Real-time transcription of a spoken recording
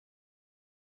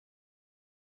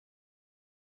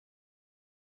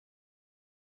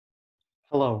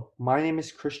Hello, my name is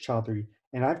Krish Chaudhary,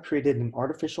 and I've created an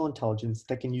artificial intelligence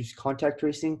that can use contact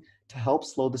tracing to help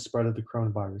slow the spread of the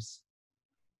coronavirus.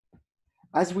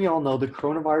 As we all know, the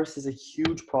coronavirus is a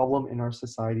huge problem in our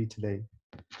society today.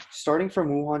 Starting from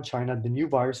Wuhan, China, the new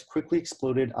virus quickly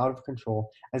exploded out of control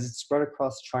as it spread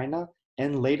across China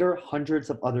and later hundreds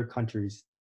of other countries.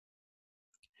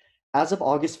 As of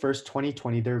August 1st,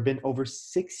 2020, there have been over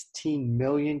 16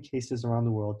 million cases around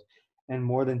the world and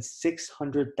more than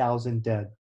 600,000 dead.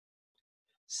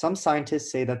 Some scientists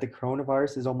say that the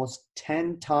coronavirus is almost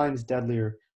 10 times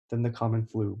deadlier than the common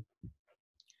flu.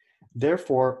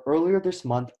 Therefore, earlier this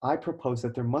month, I proposed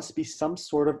that there must be some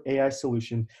sort of AI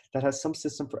solution that has some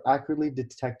system for accurately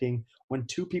detecting when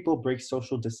two people break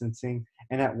social distancing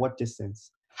and at what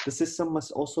distance. The system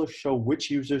must also show which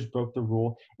users broke the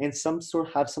rule and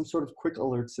have some sort of quick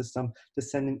alert system to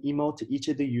send an email to each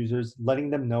of the users letting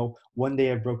them know when they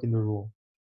have broken the rule.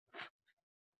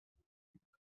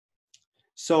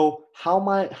 So how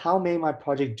may my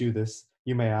project do this,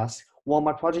 you may ask? Well,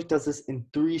 my project does this in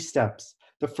 3 steps.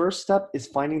 The first step is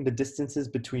finding the distances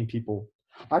between people.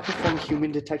 I perform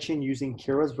human detection using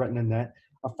Kira's RetinaNet,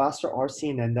 a faster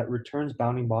RCNN that returns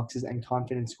bounding boxes and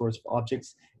confidence scores for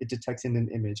objects it detects in an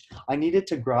image. I needed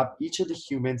to grab each of the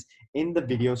humans in the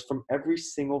videos from every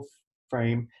single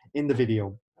frame in the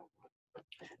video.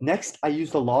 Next, I use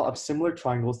the law of similar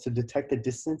triangles to detect the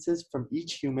distances from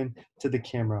each human to the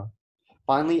camera.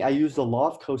 Finally, I use the law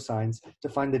of cosines to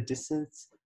find the distance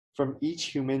from each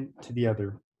human to the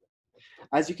other.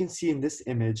 As you can see in this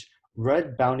image,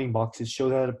 red bounding boxes show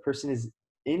that a person is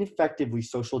ineffectively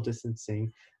social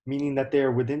distancing, meaning that they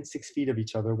are within 6 feet of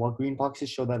each other, while green boxes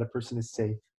show that a person is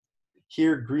safe.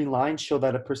 Here, green lines show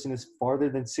that a person is farther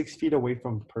than 6 feet away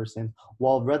from a person,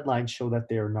 while red lines show that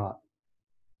they are not.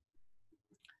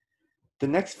 The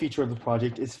next feature of the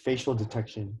project is facial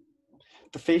detection.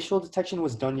 The facial detection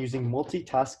was done using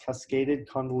multitask cascaded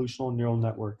convolutional neural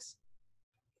networks.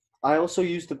 I also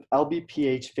used the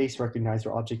LBPH face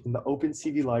recognizer object in the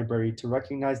OpenCV library to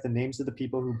recognize the names of the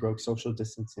people who broke social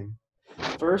distancing.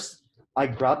 First, I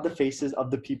grabbed the faces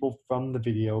of the people from the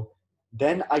video.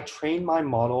 Then I trained my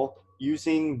model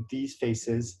using these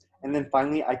faces. And then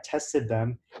finally, I tested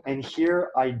them. And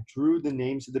here I drew the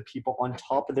names of the people on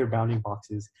top of their bounding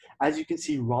boxes. As you can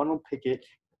see, Ronald Pickett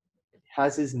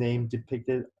has his name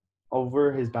depicted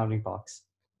over his bounding box.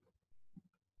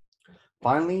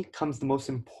 Finally comes the most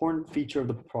important feature of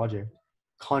the project,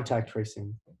 contact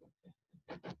tracing.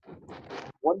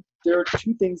 There are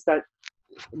 2 things that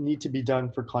need to be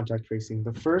done for contact tracing.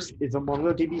 The first is a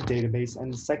MongoDB database,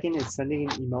 and the second is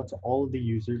sending an email to all of the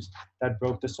users that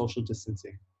broke the social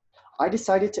distancing. I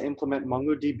decided to implement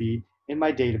MongoDB in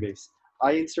my database.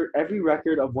 I insert every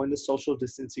record of when the social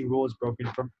distancing rule is broken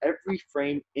from every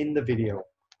frame in the video.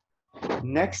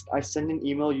 Next, I send an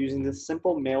email using the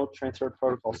simple mail transfer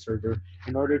protocol server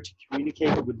in order to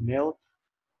communicate with mail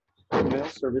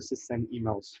services send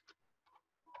emails.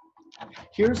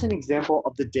 Here's an example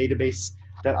of the database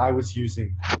that I was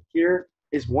using. Here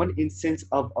is one instance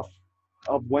of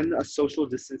when a social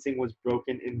distancing was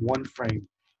broken in one frame.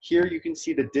 Here you can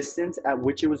see the distance at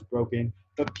which it was broken,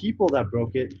 the people that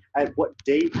broke it, at what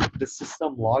date the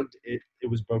system logged it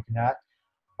was broken at,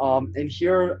 and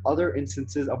here are other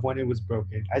instances of when it was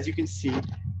broken. As you can see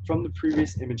from the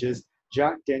previous images,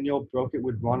 Jack Daniel broke it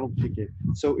with Ronald Pickett.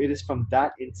 So it is from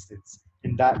that instance,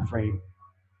 in that frame.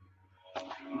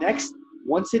 Next,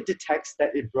 once it detects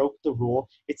that it broke the rule,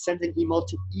 it sends an email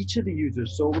to each of the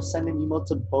users. So it will send an email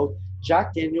to both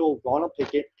Jack Daniel, Ronald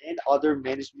Pickett, and other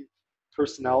management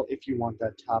personnel if you want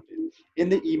that to happen. In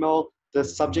the email, the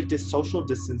subject is social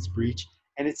distance breach,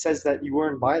 and it says that you were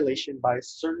in violation by a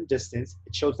certain distance.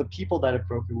 It shows the people that it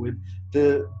broke it with,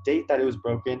 the date that it was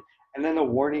broken, and then a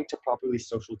warning to properly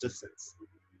social distance.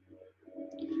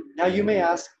 Now you may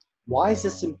ask, why is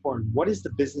this important? What is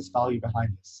the business value behind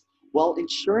this? Well,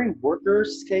 ensuring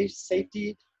workers'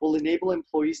 safety will enable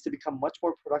employees to become much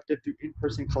more productive through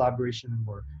in-person collaboration and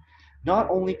work. Not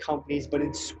only companies, but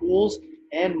in schools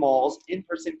and malls,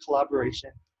 in-person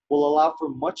collaboration will allow for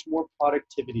much more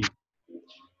productivity.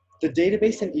 The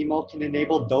database and email can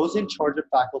enable those in charge of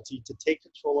faculty to take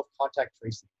control of contact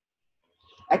tracing.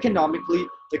 Economically,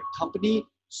 the company,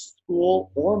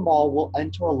 school, or mall will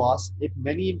enter a loss if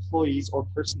many employees or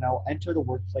personnel enter the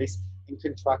workplace and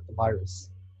contract the virus.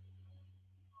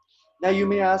 Now you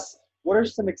may ask, what are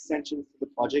some extensions to the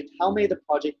project? How may the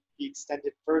project be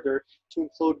extended further to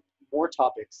include more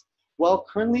topics? Well,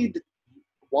 currently,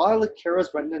 while Kara's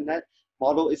RetinaNet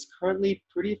model is currently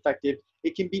pretty effective,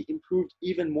 it can be improved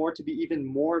even more to be even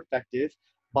more effective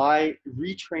by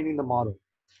retraining the model.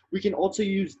 We can also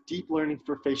use deep learning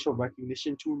for facial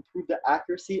recognition to improve the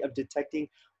accuracy of detecting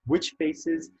which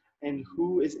faces and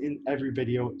who is in every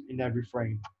video in every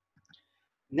frame.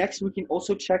 Next, we can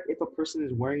also check if a person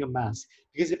is wearing a mask,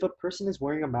 because if a person is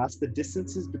wearing a mask, the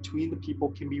distances between the people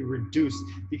can be reduced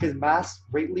because masks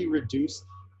greatly reduce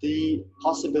the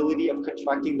possibility of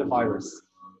contracting the virus.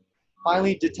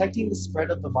 Finally, detecting the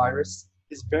spread of the virus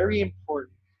is very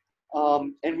important.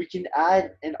 And we can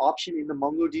add an option in the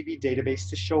MongoDB database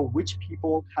to show which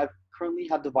people currently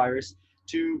have the virus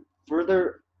to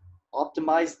further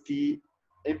optimize the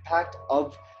impact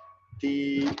of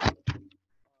the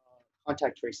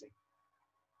contact tracing.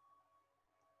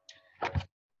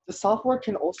 The software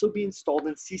can also be installed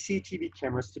in CCTV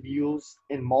cameras to be used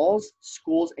in malls,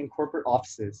 schools, and corporate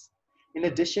offices. In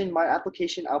addition, my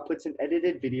application outputs an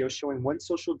edited video showing when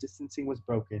social distancing was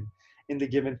broken in the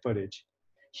given footage.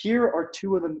 Here are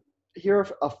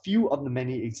a few of the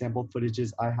many example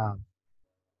footages I have.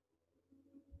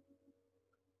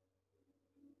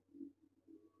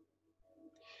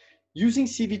 Using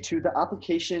CV2, the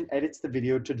application edits the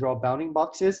video to draw bounding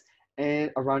boxes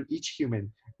and around each human.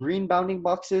 Green bounding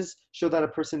boxes show that a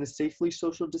person is safely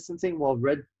social distancing, while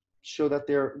red show that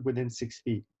they're within 6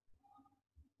 feet.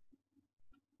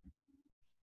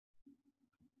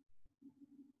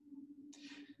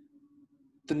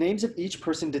 The names of each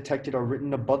person detected are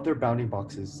written above their bounding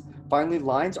boxes. Finally,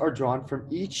 lines are drawn from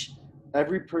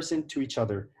every person to each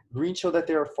other. Green show that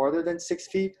they are farther than 6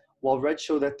 feet, while red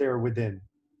show that they are within.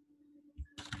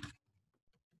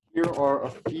 Here are a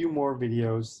few more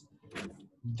videos.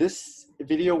 This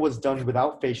video was done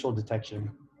without facial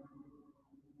detection.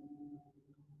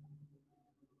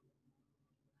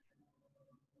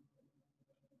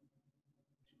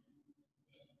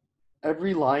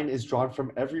 Every line is drawn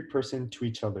from every person to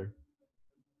each other.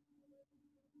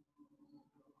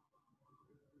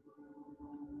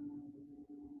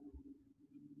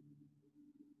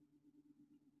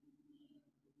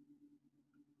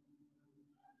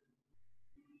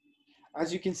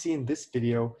 As you can see in this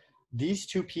video, these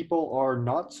two people are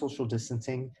not social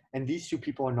distancing, and these two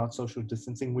people are not social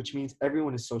distancing, which means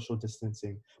everyone is social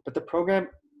distancing. But the program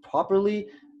properly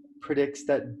predicts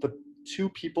that the two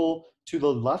people to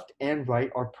the left and right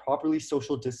are properly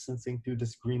social distancing through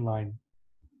this green line.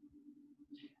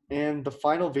 And the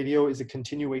final video is a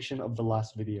continuation of the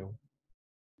last video.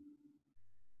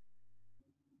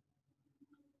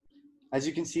 As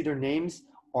you can see, their names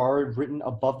are written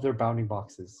above their bounding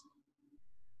boxes.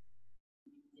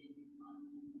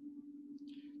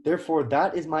 Therefore,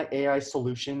 that is my AI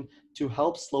solution to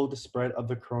help slow the spread of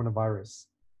the coronavirus.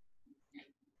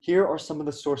 Here are some of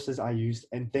the sources I used,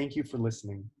 and thank you for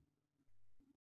listening.